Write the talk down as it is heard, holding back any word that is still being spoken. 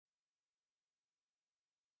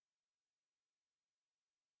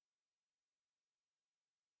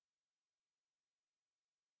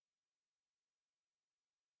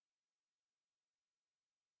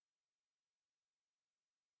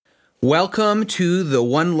Welcome to the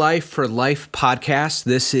One Life for Life podcast.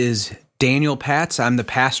 This is Daniel Patz. I'm the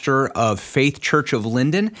pastor of Faith Church of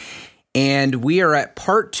Linden, and we are at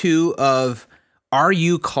part 2 of Are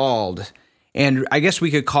You Called? And I guess we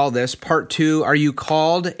could call this part 2, Are You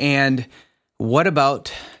Called? And what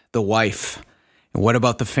about the wife? And what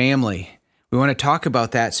about the family? We want to talk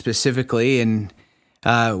about that specifically, and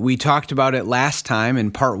we talked about it last time in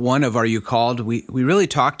part 1 of Are You Called? We really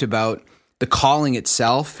talked about the calling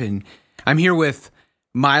itself, and I'm here with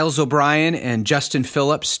Miles O'Brien and Justin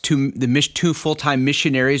Phillips, two full-time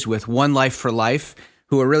missionaries with One Life for Life,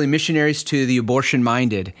 who are really missionaries to the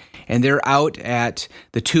abortion-minded, and they're out at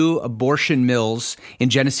the 2 abortion mills in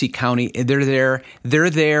Genesee County. They're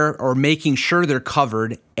there or making sure they're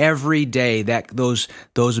covered every day that those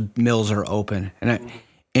mills are open,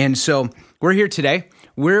 and so we're here today.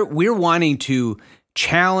 We're wanting to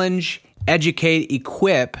challenge, educate,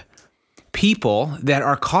 equip people that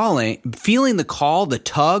are feeling the call, the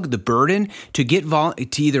tug, the burden to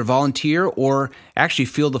to either volunteer or actually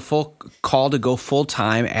feel the full call to go full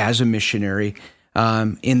time as a missionary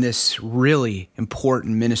in this really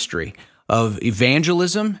important ministry of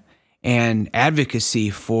evangelism and advocacy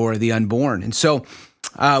for the unborn. And so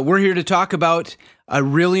we're here to talk about a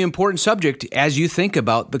really important subject as you think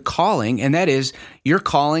about the calling, and that is your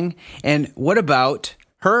calling. And what about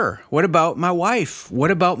her? What about my wife?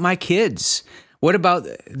 What about my kids? What about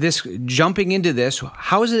this jumping into this?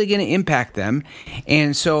 How is it going to impact them?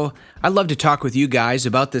 And so I'd love to talk with you guys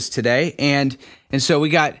about this today. And so we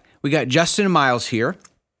got Justin and Miles here.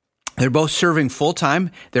 They're both serving full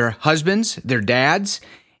time. They're husbands, they're dads.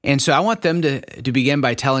 And so I want them to begin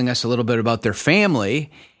by telling us a little bit about their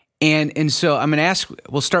family. And so I'm going to ask,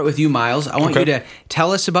 we'll start with you, Miles. I want you to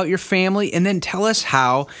tell us about your family and then tell us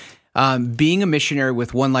how being a missionary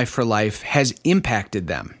with One Life for Life has impacted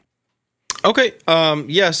them. Okay.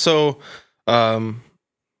 So we're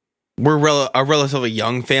a relatively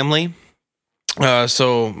young family.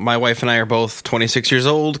 So my wife and I are both 26 years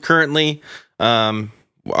old currently.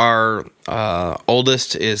 Our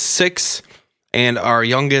oldest is 6 and our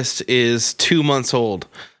youngest is 2 months old.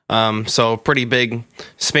 So pretty big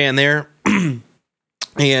span there. And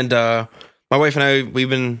my wife and I, we've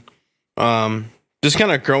been just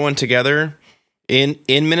kind of growing together in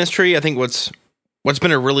ministry. I think what's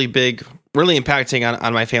been a really impacting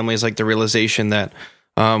on my family is like the realization that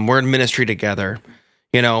we're in ministry together,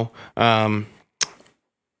 that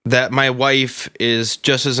my wife is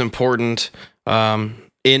just as important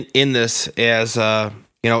in this as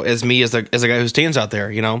as me as a guy who stands out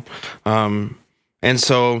there, and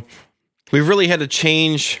so we've really had to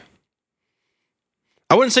change.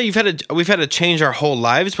 I wouldn't say we've had to change our whole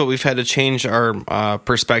lives, but we've had to change our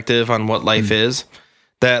perspective on what life is.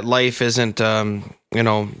 That life isn't,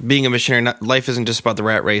 being a missionary. Life isn't just about the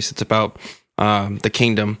rat race; it's about the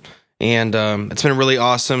kingdom. And it's been really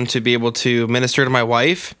awesome to be able to minister to my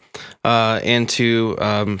wife and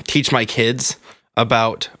to teach my kids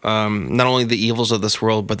about not only the evils of this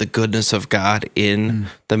world, but the goodness of God in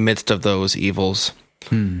the midst of those evils.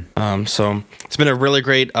 So it's been a really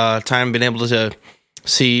great time being able to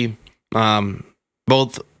see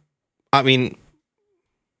both,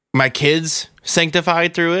 my kids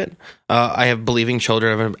sanctified through it. I have believing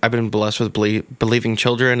children. I've been blessed with believing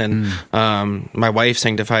children, and my wife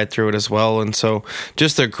sanctified through it as well. And so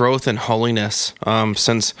just the growth in holiness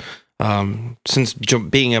since being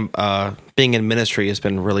in ministry has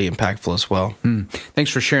been really impactful as well. Thanks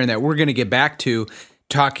for sharing that. We're going to get back to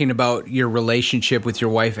talking about your relationship with your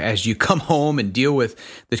wife as you come home and deal with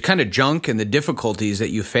the kind of junk and the difficulties that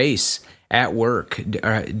you face at work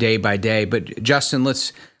day by day. But Justin,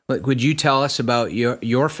 would you tell us about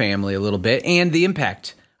your family a little bit and the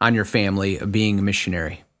impact on your family of being a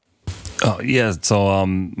missionary? Oh, yeah. So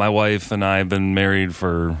my wife and I have been married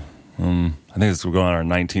for, I think we're going on our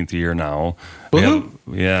 19th year now. We have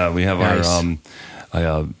nice.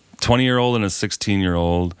 Our 20-year-old and a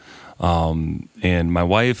 16-year-old. And my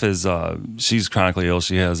wife is, she's chronically ill.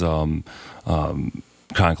 She has,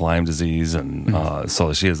 chronic Lyme disease. And,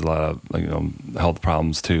 so she has a lot of, health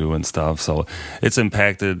problems too and stuff. So it's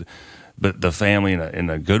impacted the family in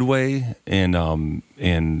a good way. And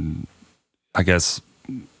I guess,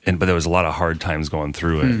 but there was a lot of hard times going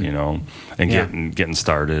through it, and getting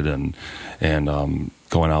started and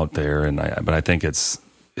going out there. But I think it's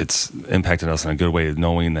impacted us in a good way,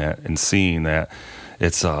 knowing that and seeing that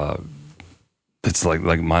it's like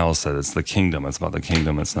Miles said, it's the kingdom. It's about the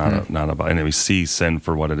kingdom. It's not about, and we see sin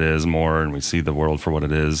for what it is more, and we see the world for what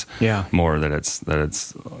it is more. That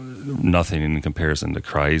it's nothing in comparison to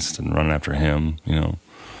Christ and running after Him.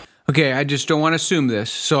 Okay, I just don't want to assume this,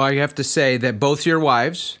 so I have to say that both your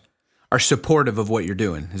wives are supportive of what you're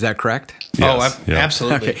doing. Is that correct? Yes.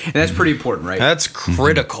 Absolutely. Okay, and that's pretty important, right? That's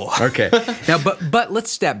critical. Okay. Now, but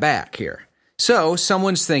let's step back here. So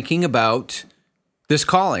someone's thinking about this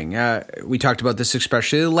calling. We talked about this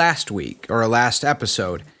especially last week or last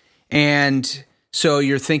episode. And so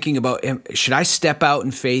you're thinking about, should I step out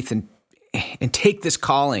in faith and take this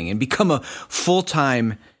calling and become a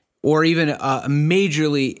full-time or even a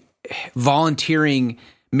majorly volunteering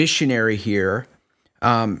missionary here?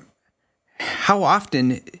 How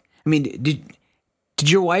often, I mean, did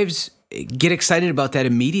your wives get excited about that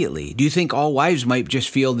immediately? Do you think all wives might just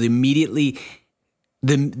feel the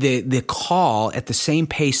call at the same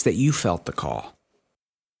pace that you felt the call?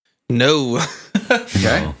 No.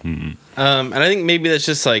 Okay. And I think maybe that's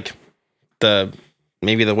just like the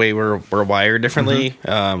way we're wired differently.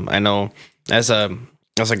 I know as a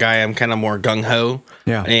guy, I'm kind of more gung ho.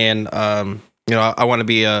 Yeah. And I want to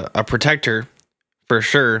be a protector for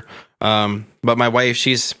sure. But my wife,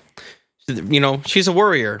 she's a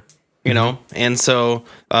warrior. And so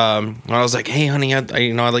when I was like, hey, honey, I'd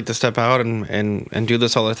like to step out and do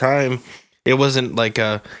this all the time. It wasn't like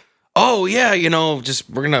oh yeah, just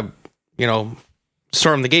we're gonna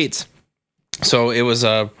storm the gates. So it was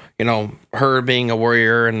her being a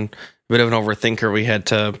warrior and a bit of an overthinker. We had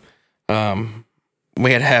to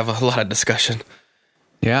have a lot of discussion.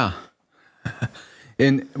 Yeah.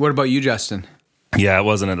 And what about you, Justin? Yeah, it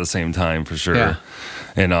wasn't at the same time for sure. Yeah.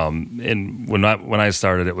 And when I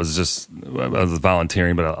started, it was just I was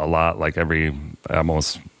volunteering, but a lot, like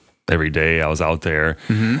almost every day I was out there.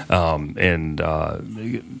 And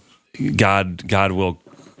God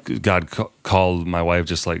called my wife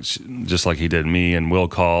just like He did me, and will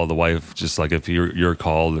call the wife just like if you're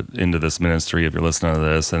called into this ministry, if you're listening to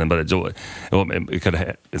this, it's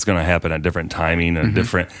going to happen at different timing and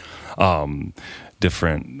different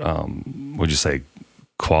would you say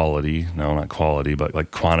quality? No, not quality, but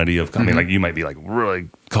like quantity of. I mean, like you might be like really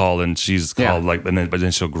called, and she's called but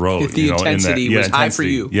then she'll grow. If the intensity was high for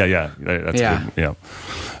you, that's good. Yeah,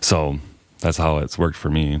 so that's how it's worked for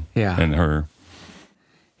me. Yeah. And her.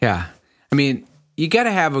 Yeah, I mean, you got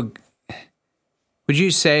to have would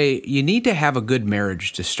you say you need to have a good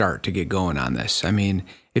marriage to start to get going on this? I mean,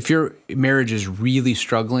 if your marriage is really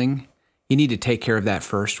struggling, you need to take care of that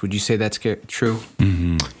first. Would you say that's true?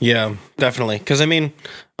 Mm-hmm. Yeah, definitely. Because I mean,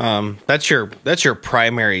 that's your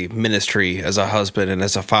primary ministry as a husband and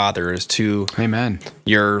as a father is to Amen.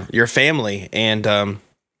 your family. And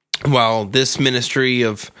while this ministry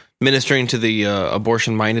of ministering to the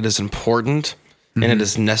abortion minded is important and it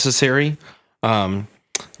is necessary, your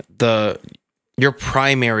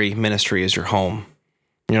primary ministry is your home.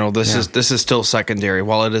 This is still secondary.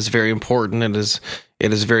 While it is very important, it is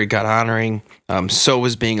very God honoring. So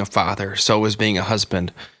is being a father. So is being a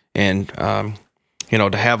husband, and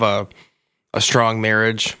to have a strong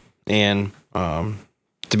marriage and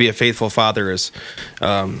to be a faithful father is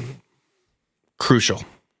crucial.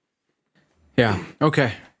 Yeah.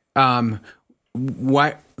 Okay.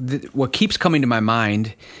 What keeps coming to my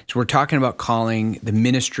mind is we're talking about calling the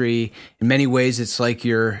ministry. In many ways, it's like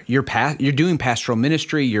you're doing pastoral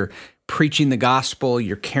ministry. You're preaching the gospel.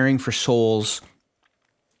 You're caring for souls.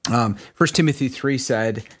 1 Timothy 3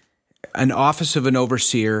 said, "An office of an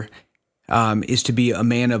overseer is to be a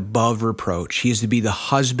man above reproach. He is to be the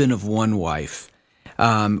husband of one wife."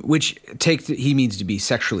 Which he means to be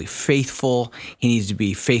sexually faithful. He needs to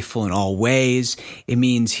be faithful in all ways. It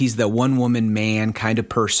means he's the one-woman man kind of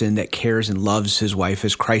person that cares and loves his wife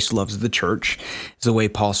as Christ loves the church, is the way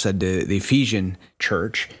Paul said to the Ephesian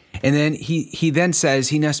church. And then he then says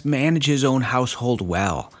he must manage his own household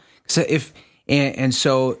well. So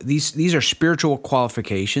so these are spiritual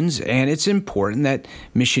qualifications, and it's important that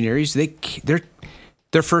missionaries their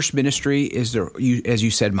first ministry is as you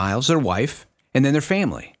said, Miles, their wife. And then their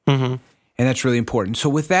family. Mm-hmm. And that's really important. So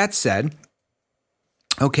with that said,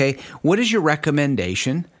 okay, what is your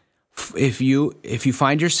recommendation if you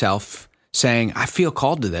find yourself saying, I feel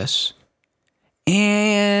called to this,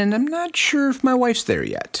 and I'm not sure if my wife's there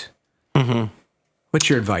yet? Mm-hmm. What's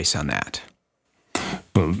your advice on that?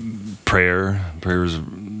 Well, prayer is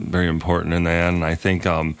very important in that. And I think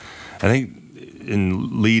in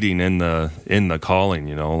leading in the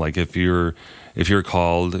calling, like if you're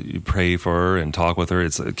called, you pray for her and talk with her.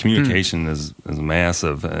 It's communication is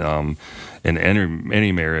massive in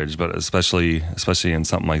any marriage, but especially in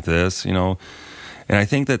something like this, And I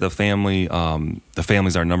think that the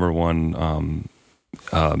family's our number one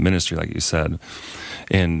ministry, like you said,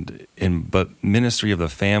 but ministry of the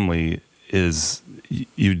family is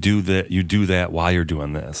you do that while you're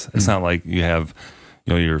doing this. It's not like you have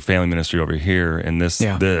your family ministry over here and this.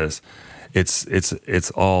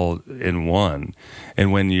 it's all in one.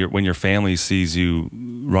 And when your family sees you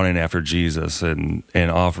running after Jesus and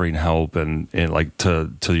offering help and like to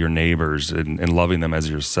your neighbors and loving them as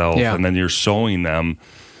yourself, and then you're showing them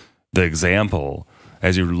the example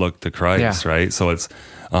as you look to Christ, right? So it's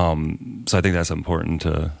so I think that's important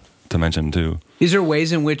to mention too. Is there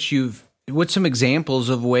ways in which what's some examples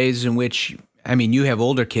of ways in which, I mean, you have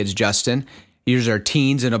older kids, Justin. Yours are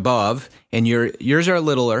teens and above, and yours are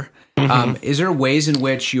littler. Is there ways in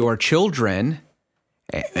which your children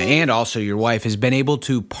and also your wife has been able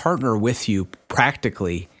to partner with you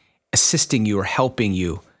practically, assisting you or helping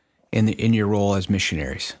you in your role as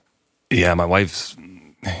missionaries? Yeah, my wife's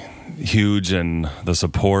huge in the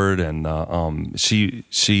support, and she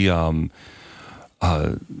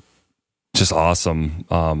just awesome.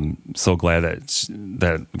 So glad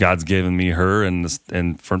that God's given me her and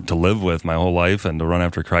to live with my whole life and to run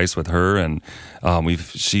after Christ with her. And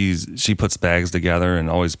she puts bags together and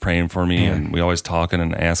always praying for me, and we always talking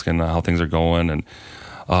and asking how things are going. And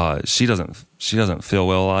she doesn't feel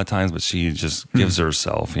well a lot of times, but she just gives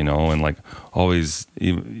herself, and like always,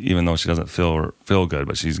 even though she doesn't feel good,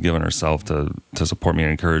 but she's given herself to support me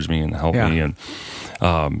and encourage me and help me. And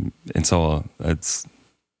so it's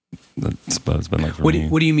been like for me.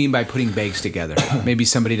 What do you mean by putting bags together? Maybe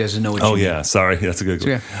somebody doesn't know what you mean. Sorry. That's a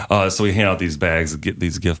good one. So we hand out these bags, get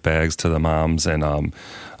these gift bags to the moms, and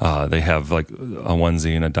they have like a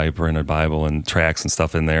onesie and a diaper and a Bible and tracts and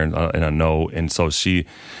stuff in there and a note. And so it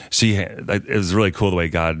was really cool the way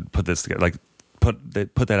God put this together, like put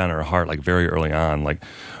that on her heart, like very early on. Like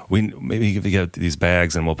maybe we get these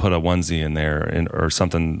bags and we'll put a onesie in there or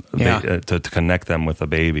something to connect them with a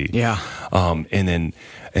baby. Yeah.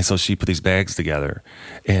 And so she put these bags together,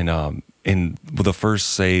 and the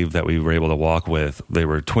first save that we were able to walk with, they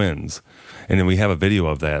were twins. And then we have a video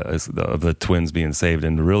of that, of the twins being saved.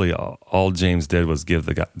 And really, all James did was give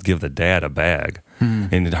the dad a bag,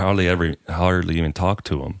 and hardly even talked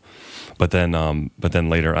to him. But then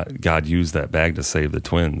later, God used that bag to save the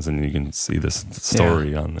twins, and you can see this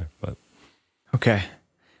story on there. But okay,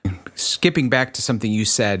 skipping back to something you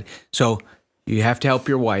said, so you have to help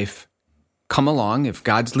your wife. Come along. If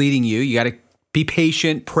God's leading you, you got to be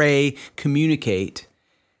patient, pray, communicate.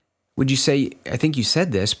 Would you say, I think you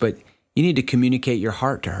said this, but you need to communicate your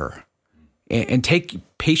heart to her and take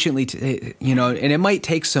patiently, and it might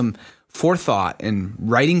take some forethought and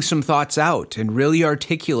writing some thoughts out and really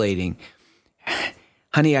articulating,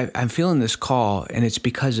 honey, I'm feeling this call, and it's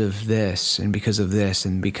because of this and because of this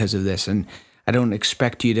and because of this. And I don't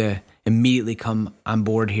expect you to immediately come on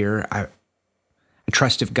board here. I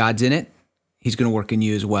trust if God's in it, He's going to work in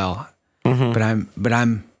you as well. But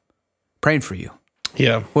I'm praying for you.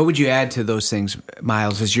 Yeah. What would you add to those things,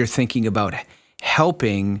 Miles, as you're thinking about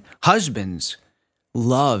helping husbands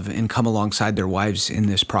love and come alongside their wives in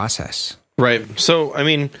this process? Right. So, I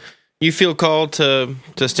mean, you feel called to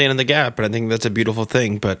stand in the gap, and I think that's a beautiful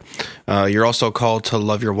thing. But you're also called to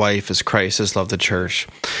love your wife as Christ has loved the church,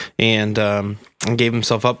 and gave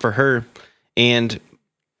Himself up for her. And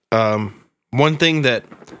one thing that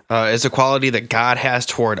is a quality that God has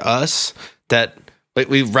toward us, that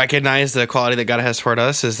we recognize the quality that God has toward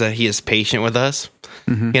us, is that He is patient with us,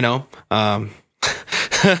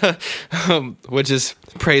 which is,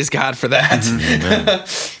 praise God for that.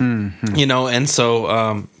 And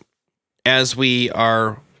so as we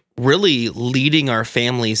are really leading our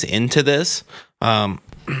families into this,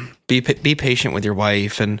 be patient with your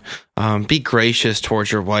wife, and be gracious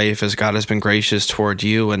towards your wife as God has been gracious toward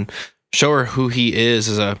you, and show her who He is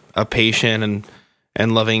as a patient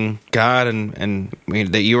and loving God, and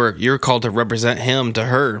that you're called to represent Him to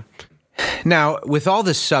her. Now, with all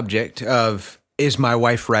this subject of, is my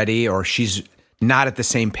wife ready, or she's not at the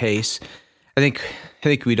same pace, I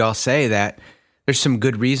think we'd all say that there's some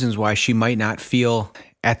good reasons why she might not feel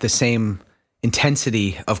at the same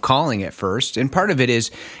intensity of calling at first. And part of it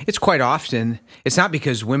is, it's quite often, it's not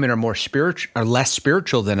because women are more spiritual or less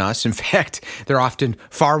spiritual than us. In fact, they're often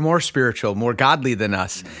far more spiritual, more godly than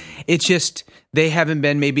us. It's just they haven't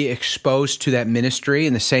been maybe exposed to that ministry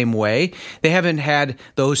in the same way. They haven't had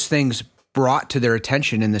those things brought to their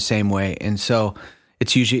attention in the same way. And so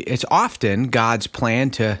it's often God's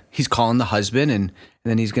plan He's calling the husband, and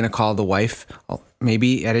then He's going to call the wife,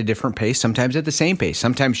 maybe at a different pace, sometimes at the same pace.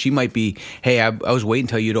 Sometimes she might be, hey, I was waiting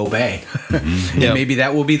until you'd obey. And maybe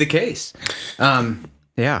that will be the case. I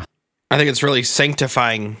think it's really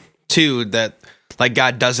sanctifying too, that like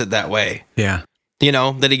God does it that way. Yeah.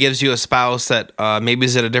 That He gives you a spouse that maybe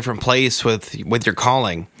is at a different place with your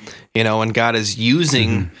calling, and God is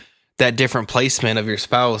using that different placement of your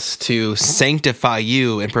spouse to sanctify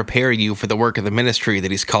you and prepare you for the work of the ministry that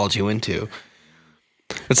he's called you into.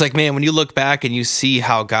 It's like, man, when you look back and you see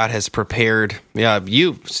how God has prepared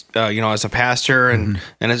you, as a pastor, and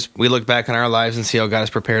as we look back on our lives and see how God has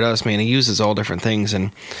prepared us, man, he uses all different things.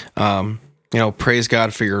 And, praise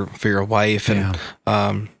God for your wife and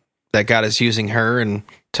that God is using her and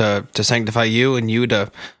to sanctify you, and you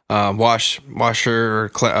to wash her,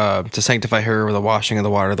 to sanctify her with the washing of the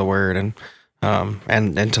water of the word,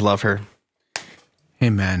 and to love her.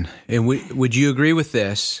 Amen. And would you agree with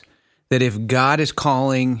this, that if God is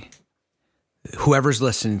calling whoever's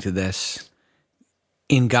listening to this,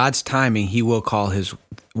 in God's timing, he will call his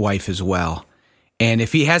wife as well. And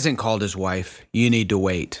if he hasn't called his wife, you need to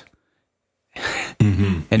wait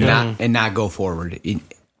and not go forward.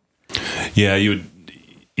 Yeah, you would.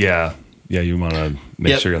 You want to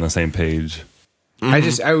make sure you're on the same page. I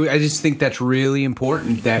just think that's really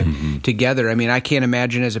important that together. I mean, I can't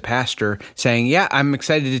imagine as a pastor saying, "Yeah, I'm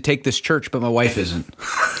excited to take this church, but my wife isn't."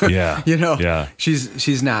 Yeah.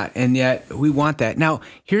 She's not, and yet we want that. Now,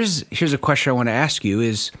 here's a question I want to ask you: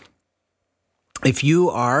 is if you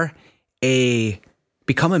are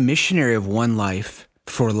become a missionary of One Life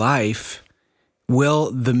for Life,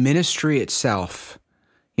 will the ministry itself,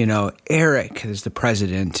 Eric is the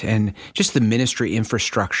president, and just the ministry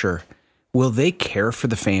infrastructure, will they care for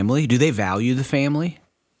the family? Do they value the family?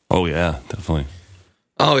 Oh, yeah, definitely.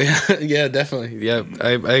 Oh, yeah. Yeah, definitely. Yeah,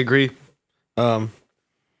 I agree.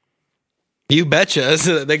 You betcha.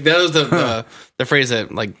 Like, that was the phrase that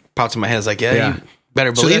popped in my head. It's like, you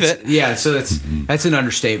better believe it. Yeah, so that's an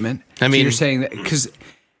understatement. I mean, so you're saying that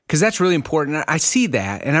because that's really important. I see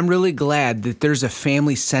that, and I'm really glad that there's a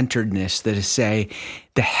family-centeredness that is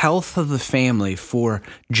the health of the family for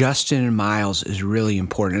Justin and Miles is really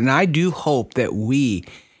important. And I do hope that we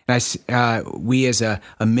as a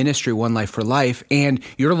ministry, One Life for Life, and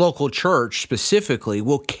your local church specifically,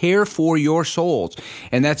 will care for your souls.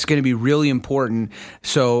 And that's going to be really important.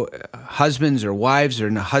 So husbands or wives or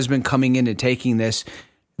a husband coming in and taking this,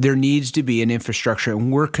 there needs to be an infrastructure,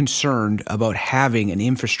 and we're concerned about having an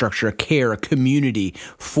infrastructure, a care, a community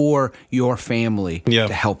for your family to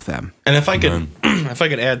help them. And if I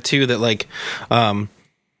could add too that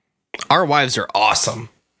our wives are awesome.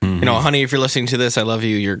 Honey, if you're listening to this, I love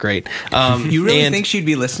you. You're great. You really think she'd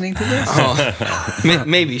be listening to this?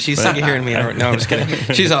 Maybe she's sick of hearing me. No, I'm just kidding.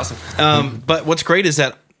 She's awesome. But what's great is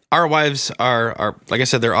that our wives are, like I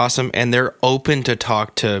said, they're awesome, and they're open to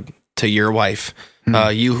talk to your wife.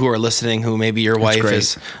 You who are listening, who maybe your wife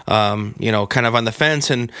is, kind of on the fence,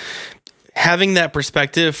 and having that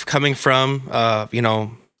perspective coming from,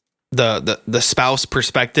 the spouse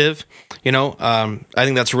perspective, I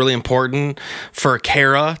think that's really important. For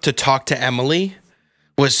Kara to talk to Emily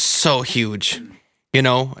was so huge,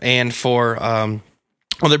 and for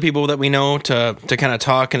other people that we know to kind of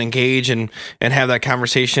talk and engage and have that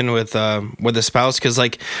conversation with the spouse, because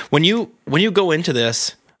when you go into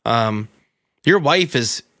this, your wife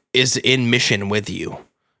is in mission with you.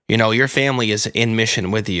 Your family is in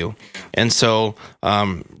mission with you. And so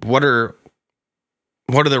what are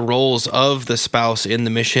the roles of the spouse in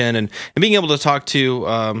the mission, and being able to talk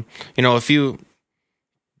to, if you,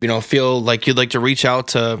 feel like you'd like to reach out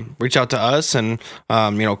to us and,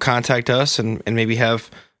 contact us and maybe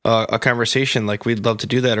have a conversation, we'd love to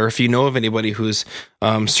do that. Or if you know of anybody who's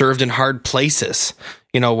served in hard places,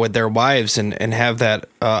 with their wives and have that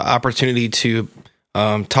opportunity to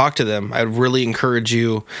talk to them, I'd really encourage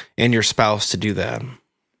you and your spouse to do that.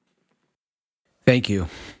 Thank you.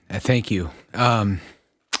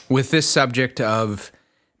 With this subject of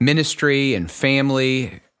ministry and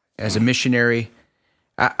family as a missionary,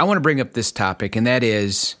 I want to bring up this topic, and that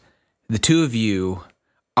is the two of you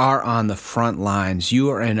are on the front lines. You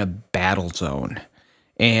are in a battle zone,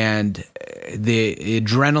 and the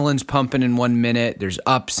adrenaline's pumping in 1 minute. There's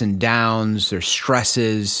ups and downs. There's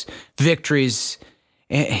stresses, victories.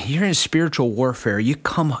 And you're in spiritual warfare. You've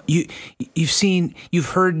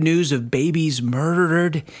heard news of babies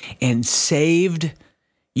murdered and saved.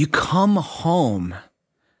 You come home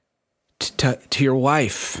to your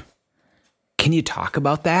wife. Can you talk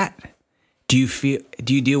about that? Do you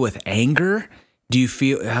deal with anger? Do you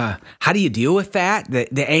feel, how do you deal with that?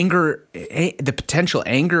 The anger, the potential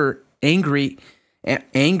anger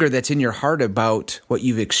that's in your heart about what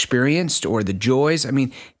you've experienced, or the joys. I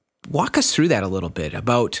mean, walk us through that a little bit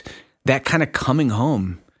about that kind of coming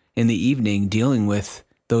home in the evening, dealing with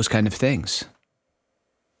those kind of things.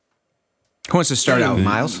 Who wants to start out,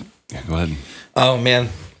 Miles? Yeah, go ahead. Oh man,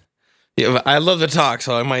 yeah, I love to talk,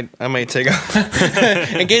 so I might take off.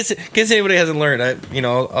 In case anybody hasn't learned,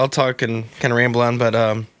 I'll talk and kind of ramble on.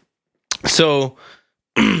 But So,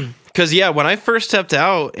 because when I first stepped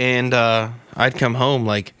out and I'd come home,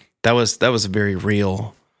 like that was a very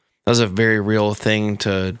real thing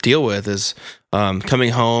to deal with. Is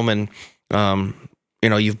coming home and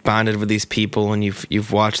you've bonded with these people and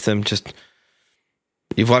you've watched them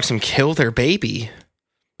kill their baby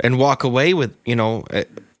and walk away with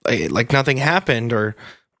like nothing happened, or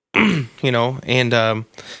and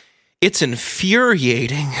it's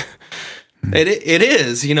infuriating. It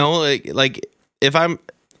is, like if I'm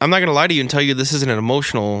not gonna lie to you and tell you this is an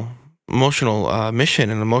emotional mission,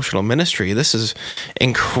 an emotional ministry. This is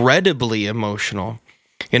incredibly emotional,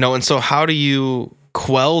 and so how do you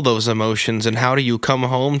quell those emotions, and how do you come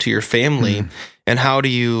home to your family, and how do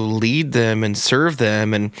you lead them and serve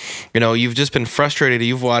them? And you've just been frustrated.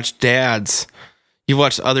 You've watched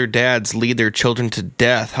other dads lead their children to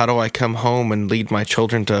death. How do I come home and lead my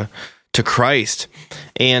children to Christ?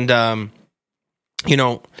 And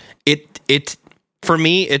it for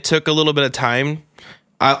me, it took a little bit of time.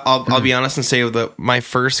 I'll be honest and say that my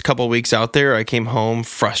first couple of weeks out there, I came home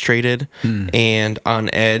frustrated and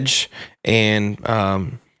on edge. And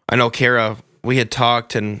I know Kara, we had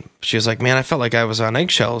talked, and she was like, "Man, I felt like I was on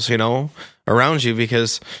eggshells, around you,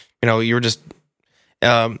 because you were just,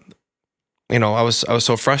 I was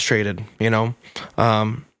so frustrated,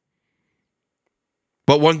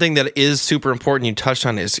 But one thing that is super important you touched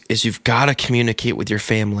on is you've got to communicate with your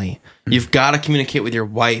family. You've got to communicate with your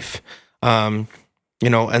wife, and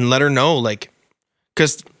let her know, like,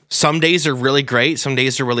 because some days are really great, some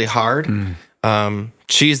days are really hard.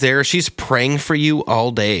 She's there, she's praying for you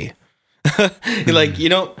all day. Like you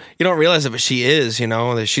don't realize it, but she is,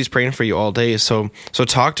 that she's praying for you all day. So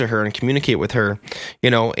talk to her and communicate with her,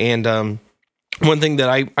 and one thing that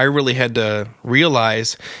I really had to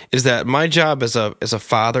realize is that my job as a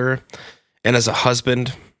father and as a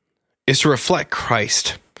husband is to reflect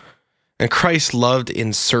Christ. And Christ loved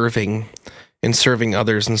in serving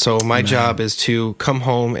others. And so my job is to come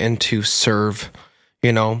home and to serve,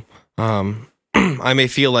 I may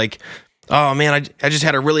feel like, oh man, I just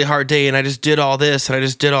had a really hard day and I just did all this and I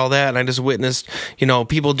just did all that and I just witnessed,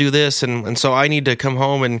 people do this. And so I need to come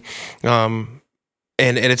home and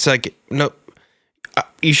it's like, no,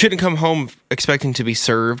 you shouldn't come home expecting to be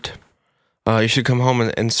served. You should come home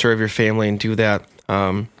and serve your family and do that.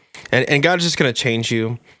 And God's just going to change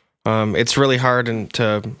you. It's really hard and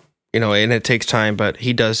it takes time, but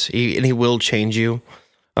He does. He will change you.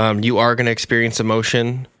 You are going to experience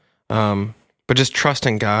emotion, but just trust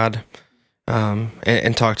in God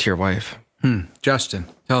and talk to your wife. Justin,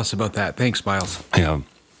 tell us about that. Thanks, Miles. Yeah.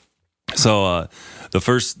 So the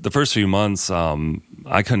first few months,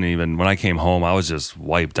 I couldn't even. When I came home, I was just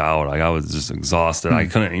wiped out. Like I was just exhausted. I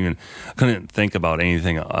couldn't think about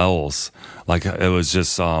anything else. Like it was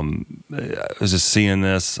just I was just seeing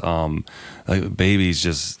this. Like babies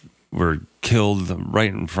just were killed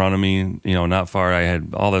right in front of me. Not far. I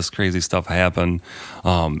had all this crazy stuff happen,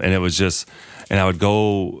 and it was just. And I would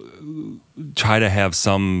go try to have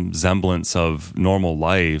some semblance of normal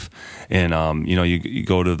life, and you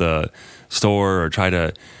go to the store or try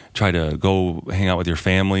to go hang out with your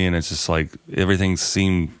family, and it's just like everything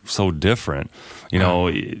seemed so different.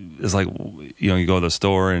 It's like you go to the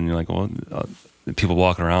store and you're like, well, people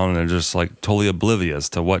walking around and they're just like totally oblivious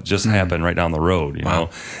to what just happened right down the road.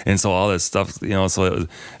 And so all this stuff, so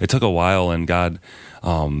it took a while, and God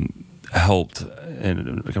helped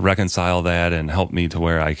and reconcile that and helped me to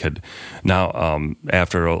where I could now,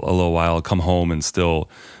 after a little while, come home and still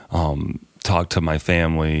talk to my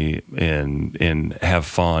family and have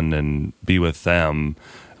fun and be with them,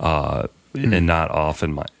 and not off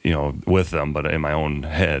in my with them, but in my own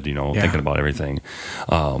head, thinking about everything.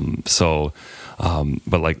 But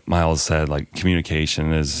like Miles said, like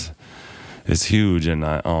communication is huge, and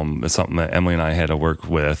it's something that Emily and I had to work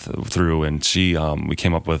through, and we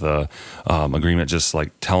came up with a agreement, just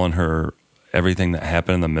like telling her everything that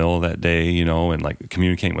happened in the middle of that day, and like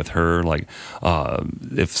communicating with her, like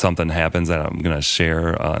if something happens that I'm gonna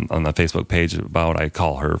share on the Facebook page about, I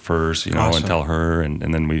call her first, Awesome. and tell her, and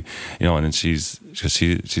then we, and then she's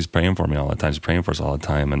praying for me all the time. She's praying for us all the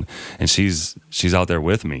time, and she's out there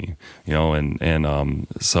with me, and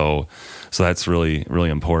so that's really, really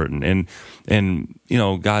important. And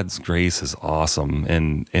God's grace is awesome,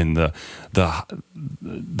 and the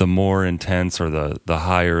more intense or the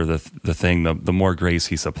higher the thing, the more grace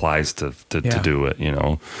He supplies to do it,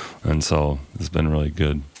 and so it's been really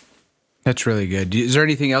good. That's really good. Is there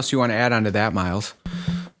anything else you want to add onto that, Miles?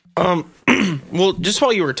 Well, just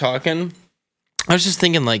while you were talking, I was just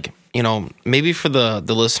thinking, like, maybe for the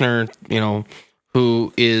listener,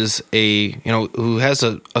 who is who has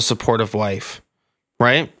a supportive wife,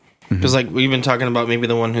 right? Because like we've been talking about maybe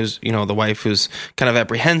the one who's, the wife who's kind of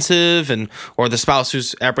apprehensive or the spouse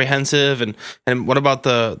who's apprehensive. And what about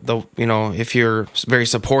the if you're very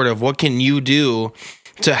supportive, what can you do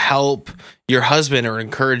to help your husband or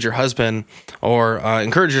encourage your husband or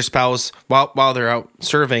encourage your spouse while they're out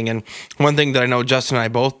serving? And one thing that I know Justin and I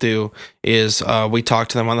both do is we talk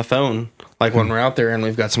to them on the phone, like when we're out there and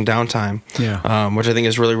we've got some downtime, which I think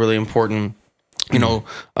is really, really important.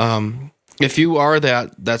 If you are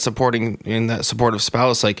that supporting and that supportive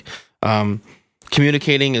spouse, like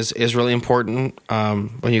communicating is really important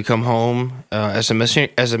when you come home as a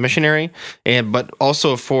missionary, but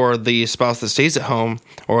also for the spouse that stays at home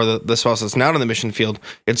or the spouse that's not on the mission field,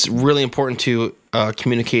 it's really important to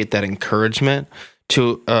communicate that encouragement,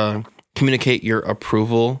 to communicate your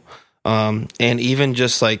approval, and even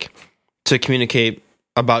just like to communicate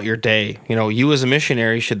about your day. You as a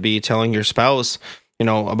missionary should be telling your spouse,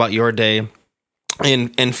 about your day,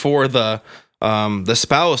 and for the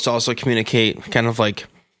spouse to also communicate kind of like,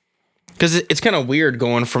 because it's kind of weird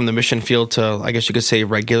going from the mission field to, I guess you could say,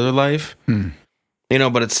 regular life,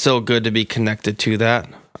 but it's still good to be connected to that.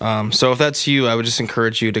 So if that's you, I would just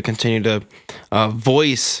encourage you to continue to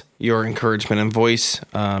voice your encouragement and voice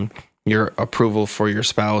your approval for your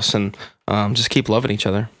spouse, and just keep loving each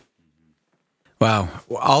other. Wow.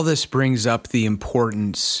 All this brings up the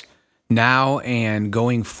importance now and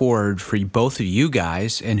going forward for both of you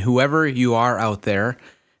guys and whoever you are out there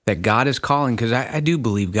that God is calling, because I do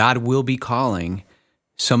believe God will be calling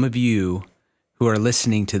some of you who are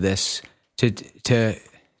listening to this to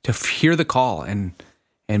hear the call and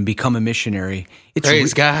become a missionary.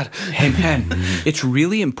 Praise God. Amen. It's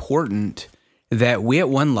really important that we at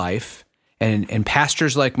One Life and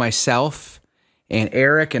pastors like myself and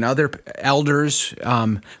Eric and other elders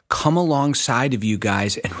come alongside of you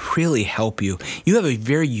guys and really help you. You have a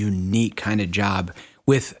very unique kind of job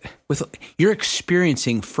with you're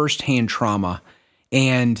experiencing firsthand trauma,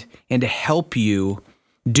 and to help you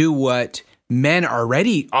do what men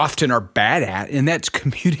already often are bad at, and that's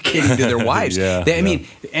communicating to their wives. I mean,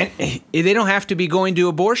 and they don't have to be going to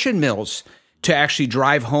abortion mills to actually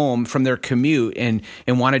drive home from their commute and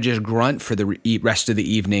want to just grunt for the rest of the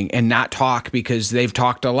evening and not talk because they've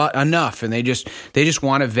talked enough, and they just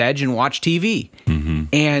want to veg and watch TV.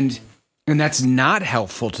 And that's not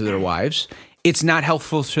helpful to their wives. It's not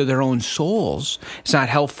helpful to their own souls. It's not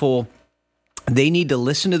helpful. They need to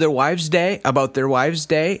listen to their wives' day, about their wives'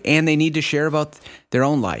 day, and they need to share about their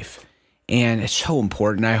own life. And it's so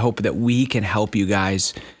important. I hope that we can help you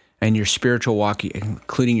guys and your spiritual walk,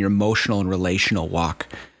 including your emotional and relational walk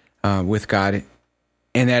with God,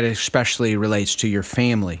 and that especially relates to your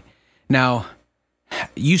family. Now,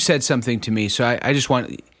 you said something to me, so I just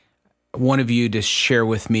want one of you to share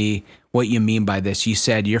with me what you mean by this. You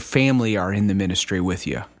said your family are in the ministry with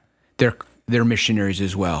you. They're missionaries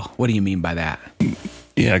as well. What do you mean by that?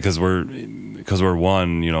 Yeah, because we're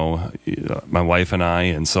one, my wife and I,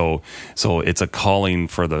 and so it's a calling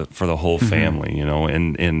for the whole family,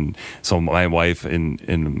 and so my wife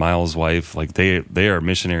and Miles' wife, like they are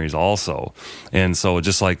missionaries also, and so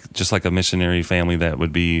just like a missionary family that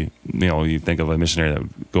would be, you think of a missionary that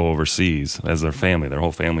would go overseas as their family, their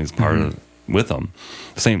whole family is part of with them.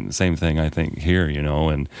 Same thing I think here,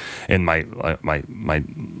 and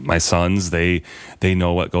my sons, they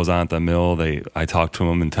know what goes on at the mill. I talk to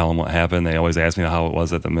them and tell them what happened. They always ask me how it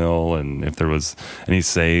was at the mill and if there was any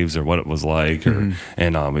saves or what it was like.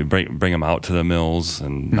 And we bring them out to the mills.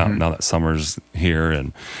 And now that summer's here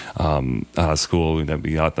and out of school, that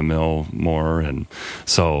we got the mill more. And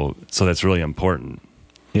so that's really important.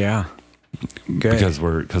 Yeah, good. Because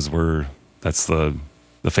we're that's the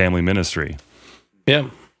family ministry. Yeah.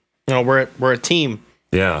 We're a team.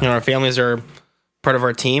 Yeah. Our families are part of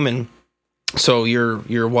our team. And so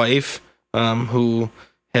your wife, you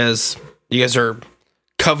guys are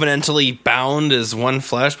covenantally bound as one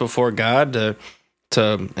flesh before God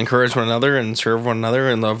to encourage one another and serve one another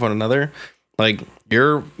and love one another. Like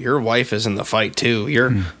your wife is in the fight too.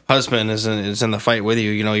 Your husband is in the fight with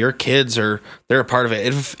you. Your kids they're a part of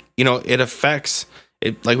it. It affects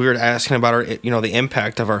it, like we were asking about the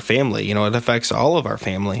impact of our family. It affects all of our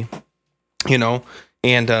family.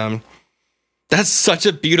 And that's such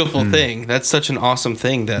a beautiful thing. That's such an awesome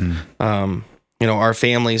thing that our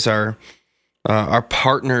families are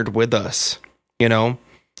partnered with us.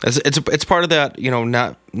 It's part of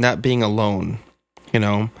that. Not being alone.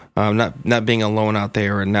 Not being alone out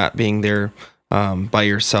there and not being there by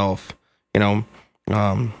yourself. That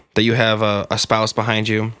you have a spouse behind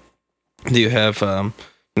you. That you have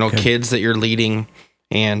kids that you're leading,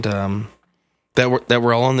 and that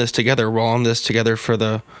we're all in this together. We're all in this together for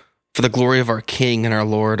the for the glory of our King and our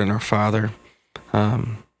Lord and our Father.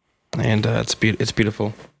 It's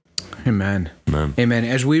beautiful. Amen. Amen. Amen.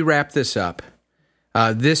 As we wrap this up,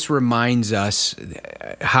 this reminds us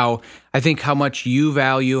how much you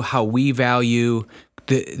value, how we value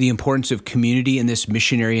the importance of community in this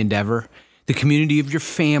missionary endeavor. The community of your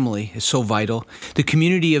family is so vital. The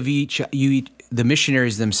community of the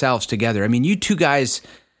missionaries themselves together. I mean, you guys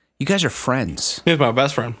are friends. He's my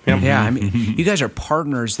best friend. Yep. Yeah, I mean, you guys are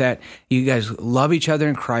partners that you guys love each other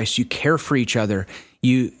in Christ. You care for each other.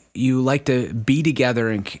 You like to be together,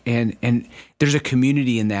 and there's a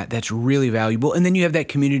community in that's really valuable. And then you have that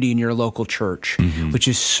community in your local church, which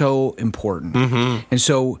is so important. And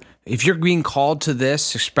so if you're being called to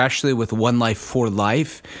this, especially with One Life for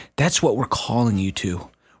Life, that's what we're calling you to. We're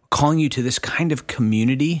calling you to this kind of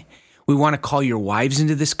community. We want to call your wives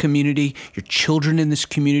into this community, your children in this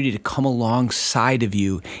community, to come alongside of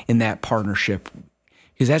you in that partnership.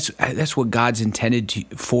 Because that's what God's intended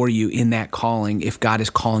for you in that calling, if God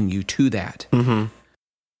is calling you to that.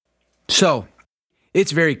 So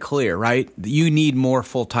it's very clear, right? You need more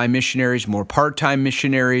full-time missionaries, more part-time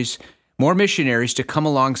missionaries, more missionaries to come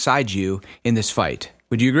alongside you in this fight.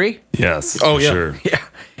 Would you agree? Yes. Oh, yeah. Sure. Yeah.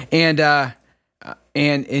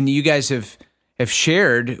 And you guys have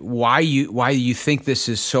shared why you think this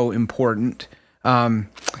is so important.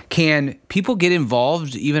 Can people get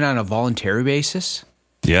involved even on a voluntary basis?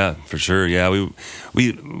 Yeah, for sure. Yeah,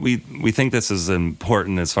 we think this is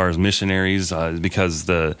important as far as missionaries because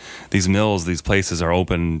these mills, these places are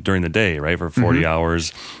open during the day, right, for 40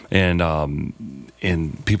 hours, and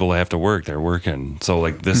people have to work. They're working, so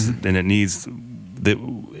like this, and there needs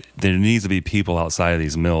to be people outside of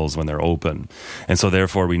these mills when they're open, and so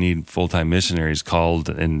therefore we need full-time missionaries called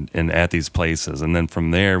and at these places, and then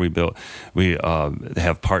from there we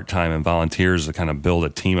have part-time and volunteers to kind of build a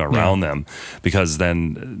team around them, because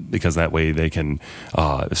that way they can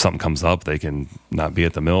if something comes up, they can not be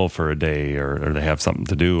at the mill for a day, or they have something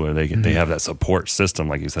to do, or they have that support system,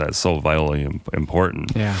 like you said. It's so vitally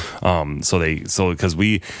important. Yeah. Because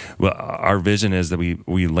our vision is that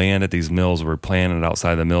we land at these mills, we're planning it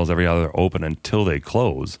outside the mills every hour they're open until they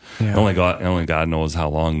close. Yeah. Only God knows how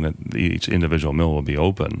long that each individual mill will be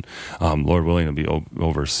open. Lord willing, it'll be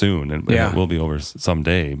over soon, and it will be over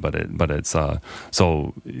someday. But it's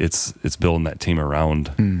building that team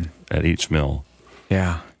around at each mill.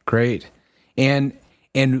 Yeah, great. And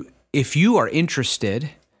if you are interested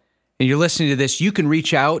and you're listening to this, you can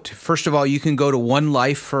reach out. First of all, you can go to One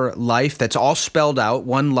Life for Life. That's all spelled out,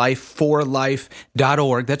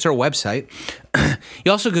 onelifeforlife.org. That's our website.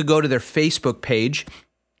 You also could go to their Facebook page.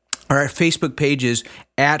 Our Facebook page is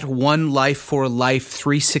at One Life for Life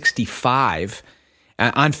 365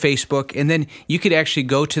 on Facebook. And then you could actually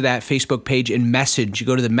go to that Facebook page and message. You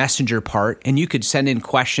go to the messenger part, and you could send in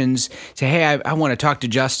questions. Say, hey, I want to talk to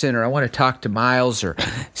Justin, or I want to talk to Miles, or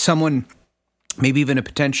someone. Maybe even a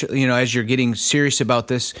potential, as you're getting serious about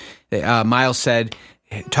this, Miles said,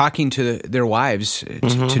 talking to their wives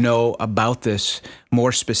to know about this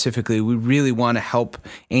more specifically. We really want to help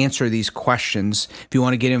answer these questions. If you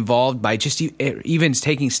want to get involved by just even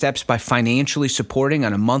taking steps by financially supporting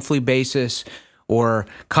on a monthly basis, or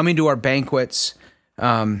coming to our banquets.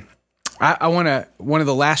 One of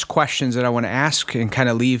the last questions that I want to ask and kind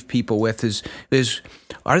of leave people with is,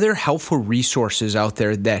 are there helpful resources out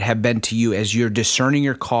there that have been to you as you're discerning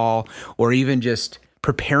your call, or even just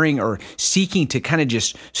preparing or seeking to kind of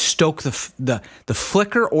just stoke the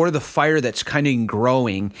flicker or the fire that's kind of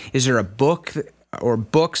growing? Is there a book or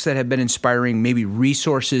books that have been inspiring, maybe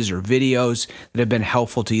resources or videos that have been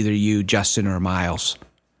helpful to either you, Justin, or Miles?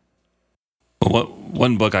 Well,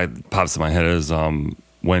 one book pops in my head is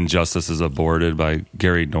When Justice is Aborted by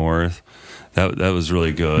Gary North. That was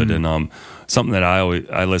really good, and something that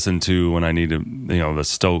I listen to when I need to,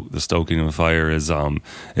 the stoking of the fire is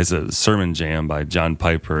it's a sermon jam by John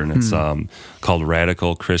Piper, and it's called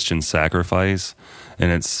Radical Christian Sacrifice,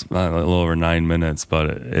 and it's a little over 9 minutes, but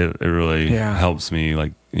it really helps me,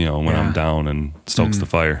 when I'm down, and stokes the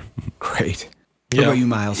fire. Great. What about you,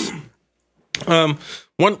 Miles?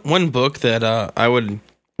 One book that I would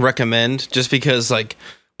recommend, just because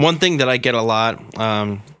one thing that I get a lot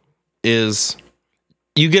is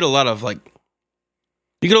you get a lot of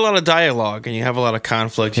dialogue, and you have a lot of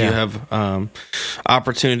conflict. You have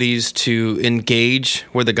opportunities to engage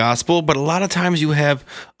with the gospel, but a lot of times you have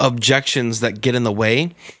objections that get in the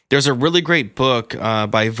way. There's a really great book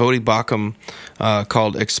by Voddie Baucham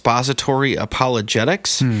called Expository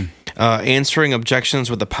Apologetics, Answering Objections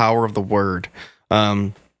with the Power of the Word.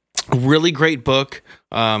 Really great book,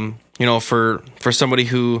 for somebody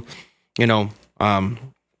who,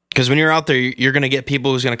 Because when you're out there, you're going to get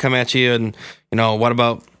people who's going to come at you and, what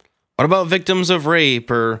about victims of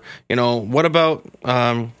rape, or, what about,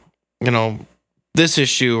 this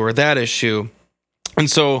issue or that issue.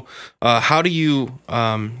 And so how do you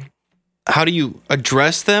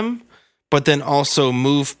address them, but then also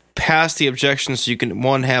move past the objections so you can,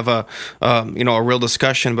 one, have a real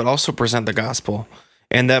discussion, but also present the gospel.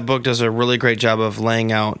 And that book does a really great job of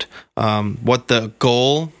laying out what the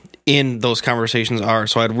goal in those conversations are.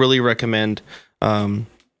 So I'd really recommend that.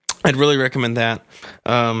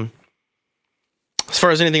 As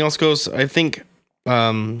far as anything else goes, I think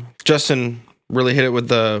Justin really hit it with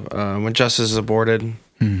the When Justice is Aborted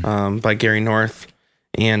by Gary North.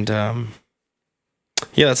 And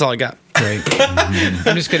that's all I got. Great.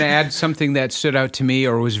 I'm just going to add something that stood out to me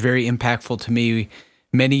or was very impactful to me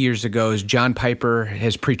many years ago. Is John Piper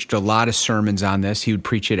has preached a lot of sermons on this. He would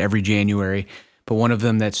preach it every January. But one of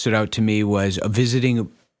them that stood out to me was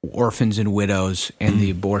visiting orphans and widows and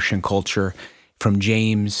the abortion culture from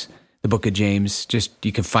James, the book of James. Just,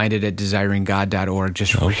 you can find it at desiringgod.org.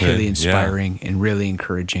 Just really inspiring and really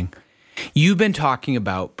encouraging. You've been talking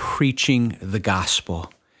about preaching the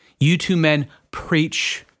gospel. You two men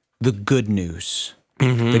preach the good news,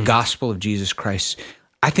 the gospel of Jesus Christ.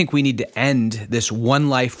 I think we need to end this One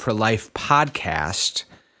Life for Life podcast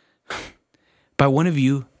by one of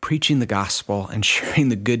you preaching the gospel and sharing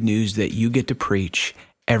the good news that you get to preach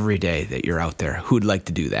every day that you're out there. Who'd like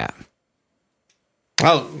to do that?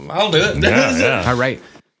 I'll do it. Yeah. All right.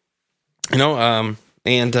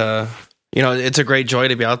 It's a great joy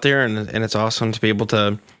to be out there, and it's awesome to be able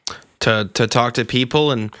to talk to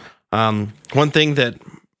people. And one thing that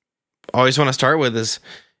I always want to start with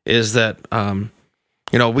is that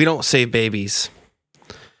we don't save babies.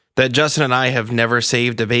 That Justin and I have never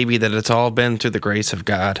saved a baby. That it's all been through the grace of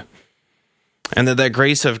God, and that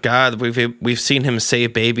grace of God, we've seen Him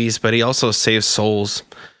save babies, but He also saves souls.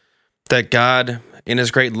 That God, in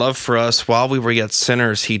His great love for us, while we were yet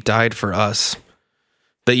sinners, He died for us.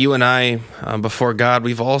 That you and I, before God,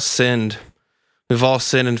 we've all sinned. We've all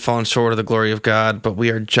sinned and fallen short of the glory of God, but we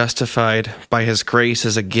are justified by His grace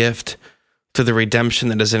as a gift through the redemption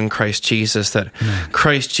that is in Christ Jesus. That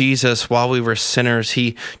Christ Jesus, while we were sinners,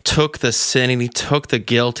 He took the sin and He took the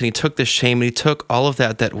guilt and He took the shame and He took all of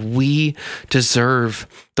that we deserve,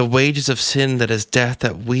 the wages of sin that is death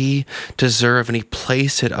that we deserve, and He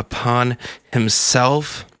placed it upon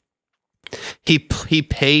Himself. He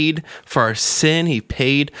paid for our sin. He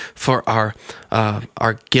paid for our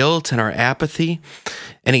guilt and our apathy,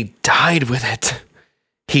 and He died with it.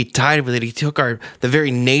 He died with it. He took the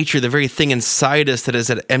very nature, the very thing inside us that is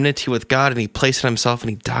at enmity with God, and He placed it on Himself, and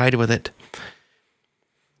He died with it.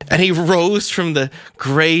 And He rose from the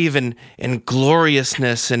grave in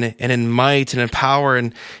gloriousness and in might and in power,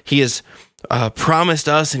 and He has promised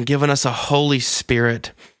us and given us a Holy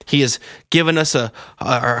Spirit. He has given us a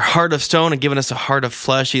heart of stone and given us a heart of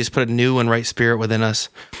flesh. He has put a new and right spirit within us.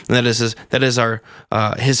 And that is our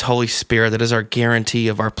His Holy Spirit. That is our guarantee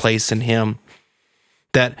of our place in Him.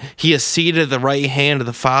 That He is seated at the right hand of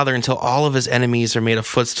the Father until all of His enemies are made a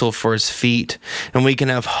footstool for His feet. And we can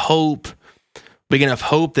have hope. We can have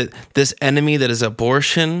hope that this enemy that is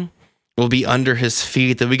abortion will be under His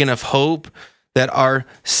feet. That we can have hope that our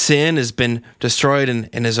sin has been destroyed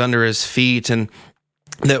and is under His feet. And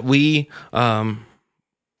that we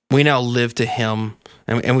now live to Him,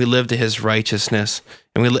 and we live to His righteousness,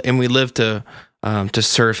 and we live to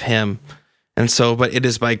serve Him. And so, but it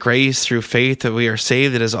is by grace through faith that we are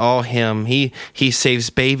saved. It is all Him. He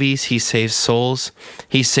saves babies. He saves souls.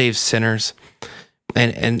 He saves sinners.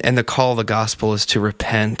 And the call of the gospel is to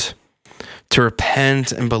repent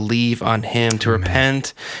and believe on Him, to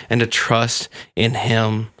repent and to trust in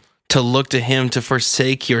Him, to look to Him, to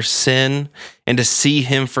forsake your sin, and to see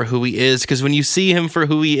Him for who He is. Because when you see Him for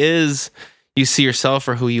who He is, you see yourself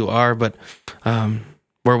for who you are. But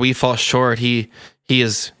where we fall short, He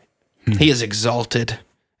is exalted,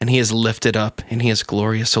 and He is lifted up, and He is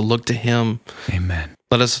glorious. So look to Him. Amen.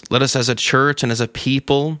 Let us as a church and as a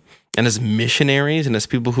people and as missionaries and as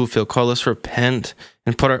people who feel called, let's repent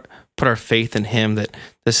and put our faith in Him, that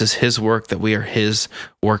this is His work, that we are His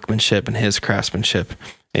workmanship and His craftsmanship,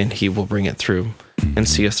 and He will bring it through and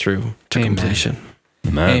see us through to completion.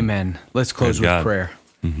 Amen. Let's close with prayer.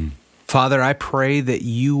 Father, I pray that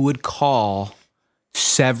You would call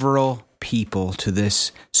several people to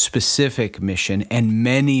this specific mission and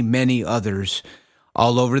many, many others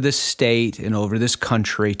all over this state and over this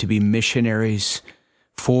country to be missionaries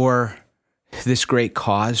for this great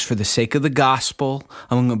cause, for the sake of the gospel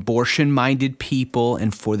among abortion-minded people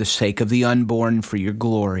and for the sake of the unborn, for Your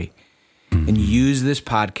glory. and use this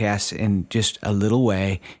podcast in just a little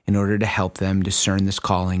way in order to help them discern this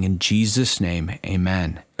calling. In Jesus' name,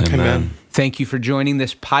 amen. Amen. Thank you for joining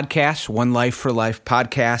this podcast, One Life for Life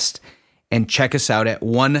podcast, and check us out at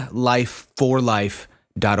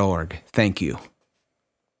onelifeforlife.org. Thank you.